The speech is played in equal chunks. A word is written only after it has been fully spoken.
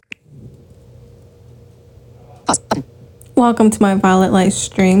Welcome to my Violet Light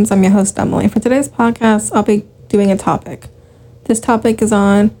Streams. I'm your host, Emily. For today's podcast, I'll be doing a topic. This topic is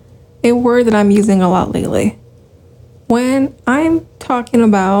on a word that I'm using a lot lately. When I'm talking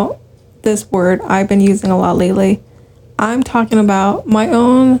about this word I've been using a lot lately, I'm talking about my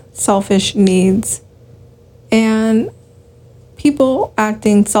own selfish needs and people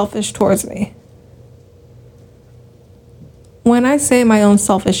acting selfish towards me. When I say my own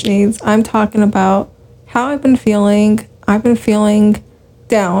selfish needs, I'm talking about how I've been feeling. I've been feeling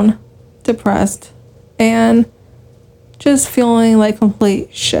down, depressed, and just feeling like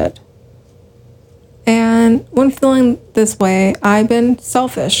complete shit. And when feeling this way, I've been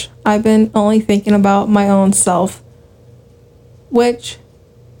selfish. I've been only thinking about my own self, which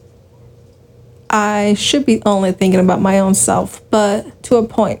I should be only thinking about my own self, but to a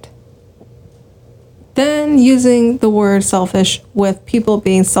point. Then using the word selfish with people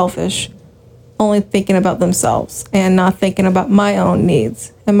being selfish, only thinking about themselves and not thinking about my own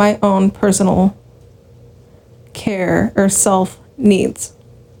needs and my own personal care or self needs.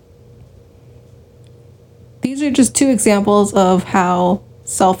 These are just two examples of how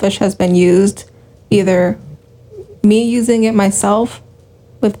selfish has been used, either me using it myself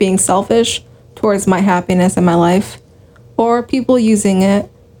with being selfish towards my happiness in my life, or people using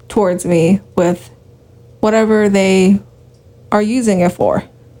it towards me with whatever they are using it for.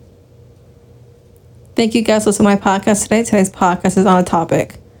 Thank you guys for listening to my podcast today. Today's podcast is on a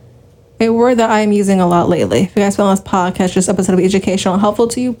topic, a word that I am using a lot lately. If you guys found this podcast, this episode to be educational and helpful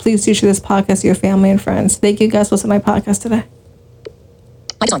to you, please do share this podcast to your family and friends. Thank you guys for listening to my podcast today.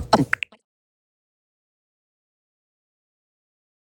 Mic is on. Button.